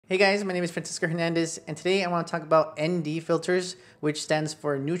Hey guys, my name is Francisco Hernandez, and today I want to talk about ND filters, which stands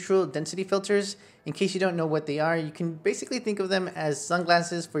for neutral density filters. In case you don't know what they are, you can basically think of them as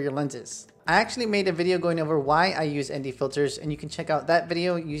sunglasses for your lenses. I actually made a video going over why I use ND filters, and you can check out that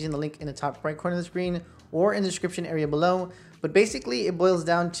video using the link in the top right corner of the screen or in the description area below. But basically it boils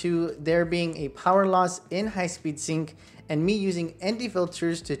down to there being a power loss in high-speed sync and me using ND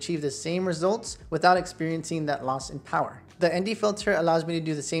filters to achieve the same results without experiencing that loss in power. The ND filter allows me to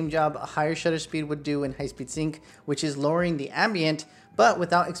do the same job a higher shutter speed would do in high-speed sync, which is lowering the ambient, but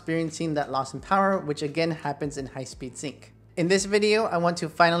without experiencing that loss in power, which again happens in high-speed sync. In this video, I want to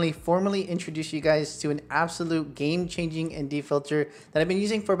finally formally introduce you guys to an absolute game-changing ND filter that I've been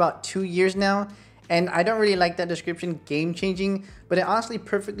using for about 2 years now. And I don't really like that description, game-changing, but it honestly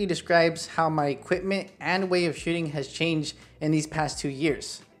perfectly describes how my equipment and way of shooting has changed in these past 2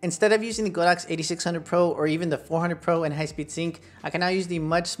 years. Instead of using the godox 8600 Pro or even the 400 Pro in high-speed sync, I can now use the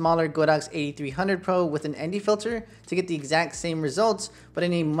much smaller godox 8300 Pro with an ND filter to get the exact same results, but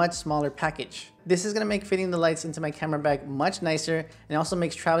in a much smaller package. This is going to make fitting the lights into my camera bag much nicer and also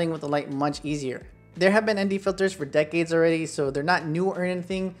makes traveling with the light much easier. There have been ND filters for decades already, so they're not new or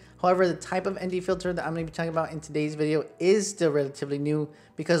anything. However, the type of ND filter that I'm going to be talking about in today's video is still relatively new,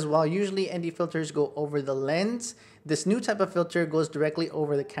 because while usually ND filters go over the lens, this new type of filter goes directly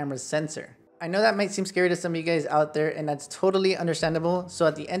over the camera's sensor. I know that might seem scary to some of you guys out there, and that's totally understandable. So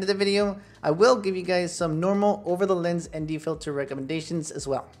at the end of the video, I will give you guys some normal over the lens ND filter recommendations as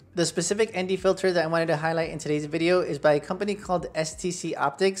well. The specific ND filter that I wanted to highlight in today's video is by a company called STC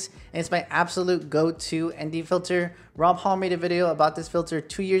Optics, and it's my absolute go-to ND filter. Rob Hall made a video about this filter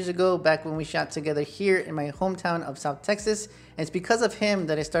 2 years ago, back when we shot together here in my hometown of South Texas, and it's because of him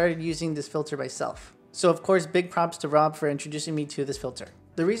that I started using this filter myself. So of course, big props to Rob for introducing me to this filter.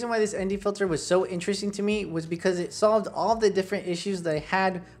 The reason why this ND filter was so interesting to me was because it solved all the different issues that I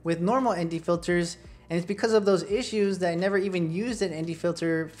had with normal ND filters, and it's because of those issues that I never even used an ND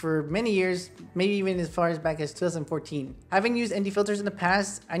filter for many years, maybe even as far as back as 2014. Having used ND filters in the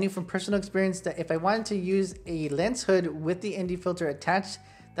past, I knew from personal experience that if I wanted to use a lens hood with the ND filter attached,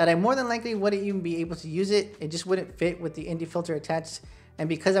 that I more than likely wouldn't even be able to use it. It just wouldn't fit with the ND filter attached. And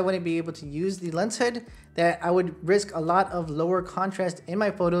because I wouldn't be able to use the lens hood, that I would risk a lot of lower contrast in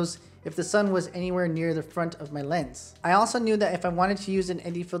my photos if the sun was anywhere near the front of my lens. I also knew that if I wanted to use an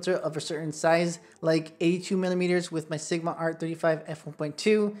ND filter of a certain size, like 82mm with my Sigma Art 35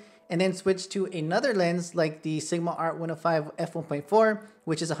 f1.2, and then switch to another lens like the Sigma Art 105 f1.4,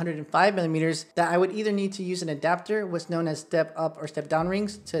 which is 105mm, that I would either need to use an adapter, what's known as step up or step down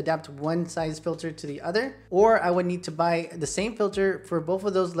rings, to adapt one size filter to the other, or I would need to buy the same filter for both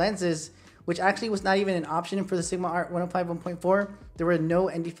of those lenses, which actually was not even an option for the Sigma Art 105 1.4. There were no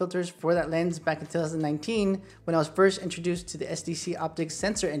ND filters for that lens back in 2019 when I was first introduced to the STC Optics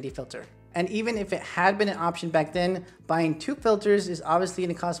sensor ND filter. And even if it had been an option back then, buying two filters is obviously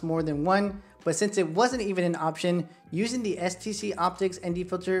going to cost more than one. But since it wasn't even an option, using the STC Optics ND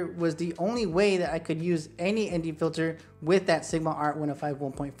filter was the only way that I could use any ND filter with that Sigma Art 105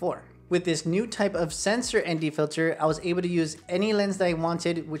 1.4. With this new type of sensor ND filter, I was able to use any lens that I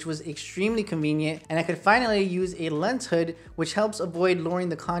wanted, which was extremely convenient, and I could finally use a lens hood, which helps avoid lowering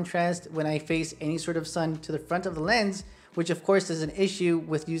the contrast when I face any sort of sun to the front of the lens, which of course is an issue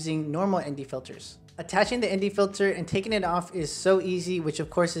with using normal ND filters. Attaching the ND filter and taking it off is so easy, which of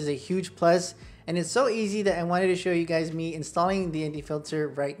course is a huge plus, and it's so easy that I wanted to show you guys me installing the ND filter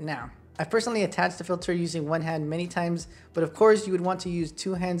right now. I personally attached the filter using one hand many times, but of course you would want to use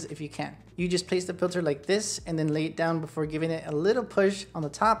two hands if you can. You just place the filter like this and then lay it down before giving it a little push on the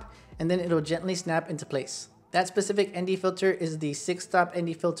top, and then it'll gently snap into place. That specific ND filter is the 6-stop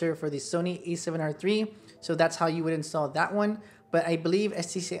ND filter for the Sony a7R III, so that's how you would install that one. But I believe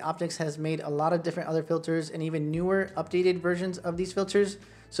STC Optics has made a lot of different other filters and even newer updated versions of these filters.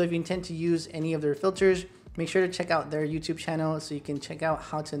 So if you intend to use any of their filters, make sure to check out their YouTube channel so you can check out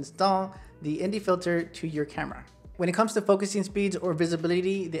how to install the ND filter to your camera. When it comes to focusing speeds or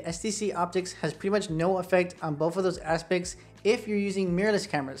visibility, the STC Optics has pretty much no effect on both of those aspects if you're using mirrorless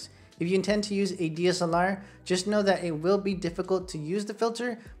cameras. If you intend to use a DSLR, just know that it will be difficult to use the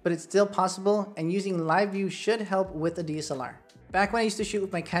filter, but it's still possible, and using live view should help with a DSLR. Back when I used to shoot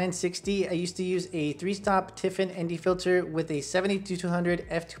with my Canon 6D, I used to use a 3-stop Tiffin ND filter with a 70-200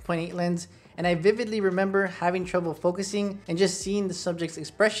 f2.8 lens, and I vividly remember having trouble focusing and just seeing the subject's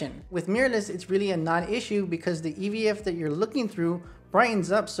expression. With mirrorless, it's really a non-issue because the EVF that you're looking through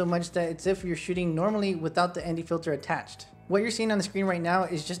brightens up so much that it's as if you're shooting normally without the ND filter attached. What you're seeing on the screen right now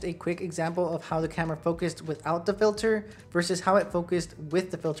is just a quick example of how the camera focused without the filter versus how it focused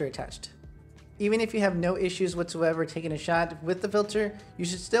with the filter attached. Even if you have no issues whatsoever taking a shot with the filter, you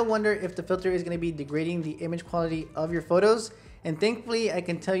should still wonder if the filter is going to be degrading the image quality of your photos. And thankfully, I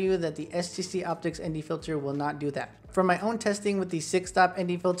can tell you that the STC Optics ND filter will not do that. From my own testing with the 6-stop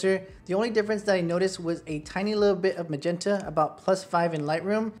ND filter, the only difference that I noticed was a tiny little bit of magenta, about +5 in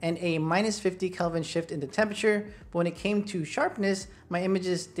Lightroom, and a -50 Kelvin shift in the temperature. But when it came to sharpness, my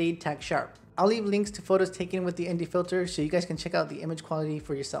images stayed tack sharp. I'll leave links to photos taken with the ND filter so you guys can check out the image quality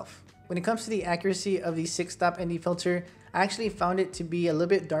for yourself. When it comes to the accuracy of the 6-stop ND filter, I actually found it to be a little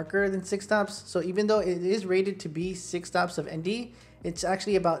bit darker than 6 stops. So even though it is rated to be 6 stops of ND, it's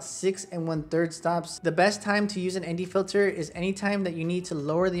actually about 6 1/3 stops. The best time to use an ND filter is anytime that you need to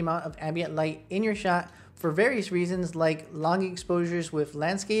lower the amount of ambient light in your shot for various reasons, like long exposures with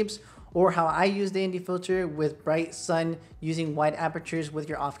landscapes, or how I use the ND filter with bright sun using wide apertures with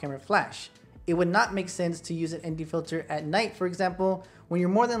your off-camera flash. It would not make sense to use an ND filter at night, for example, when you're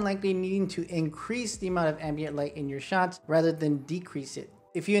more than likely needing to increase the amount of ambient light in your shots rather than decrease it.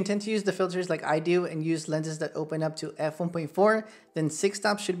 If you intend to use the filters like I do and use lenses that open up to f1.4, then 6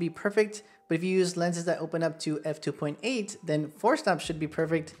 stops should be perfect. But if you use lenses that open up to f2.8, then 4 stops should be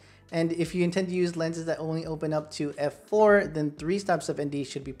perfect. And if you intend to use lenses that only open up to f4, then 3 stops of ND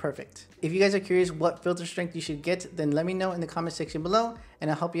should be perfect. If you guys are curious what filter strength you should get, then let me know in the comment section below and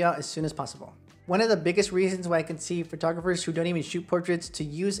I'll help you out as soon as possible. One of the biggest reasons why I can see photographers who don't even shoot portraits to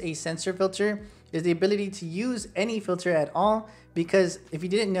use a sensor filter is the ability to use any filter at all. Because if you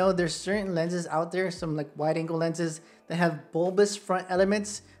didn't know, there's certain lenses out there, some like wide angle lenses that have bulbous front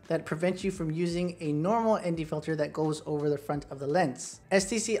elements that prevent you from using a normal ND filter that goes over the front of the lens.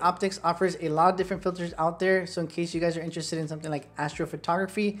 STC Optics offers a lot of different filters out there. So in case you guys are interested in something like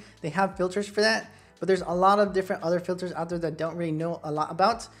astrophotography, they have filters for that. But there's a lot of different other filters out there that don't really know a lot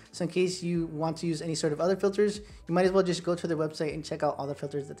about. So in case you want to use any sort of other filters, you might as well just go to their website and check out all the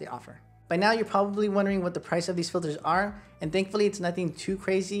filters that they offer. By now, you're probably wondering what the price of these filters are. And thankfully, it's nothing too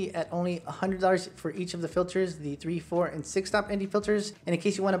crazy at only $100 for each of the filters, the 3, 4, and 6-stop ND filters. And in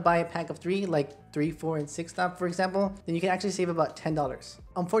case you want to buy a pack of 3, like 3, 4, and 6-stop, for example, then you can actually save about $10.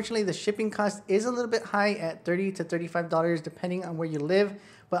 Unfortunately, the shipping cost is a little bit high at $30 to $35, depending on where you live.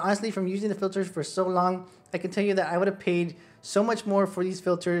 But honestly, from using the filters for so long, I can tell you that I would have paid so much more for these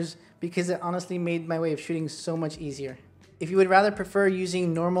filters because it honestly made my way of shooting so much easier. If you would rather prefer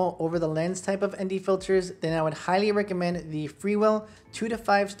using normal over the lens type of ND filters, then I would highly recommend the Freewell 2 to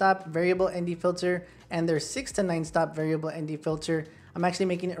 5 stop variable ND filter and their 6 to 9 stop variable ND filter. I'm actually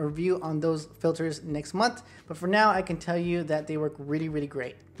making a review on those filters next month, but for now I can tell you that they work really, really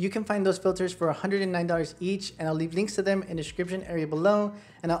great. You can find those filters for $109 each, and I'll leave links to them in the description area below.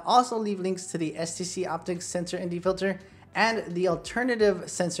 And I'll also leave links to the STC Optics sensor ND filter and the alternative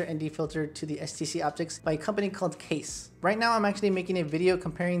sensor ND filter to the STC Optics by a company called Case. Right now I'm actually making a video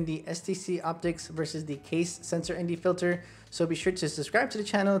comparing the STC Optics versus the Case sensor ND filter, so be sure to subscribe to the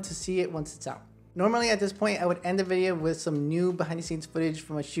channel to see it once it's out. Normally at this point, I would end the video with some new behind the scenes footage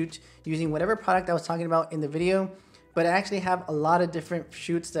from a shoot using whatever product I was talking about in the video, but I actually have a lot of different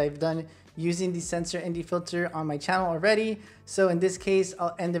shoots that I've done using the sensor ND filter on my channel already. So in this case,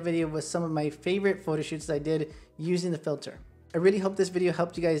 I'll end the video with some of my favorite photo shoots that I did using the filter. I really hope this video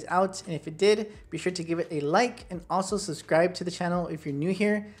helped you guys out, and if it did, be sure to give it a like and also subscribe to the channel if you're new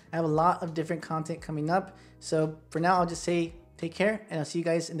here. I have a lot of different content coming up. So for now, I'll just say take care, and I'll see you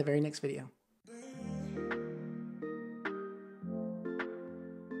guys in the very next video.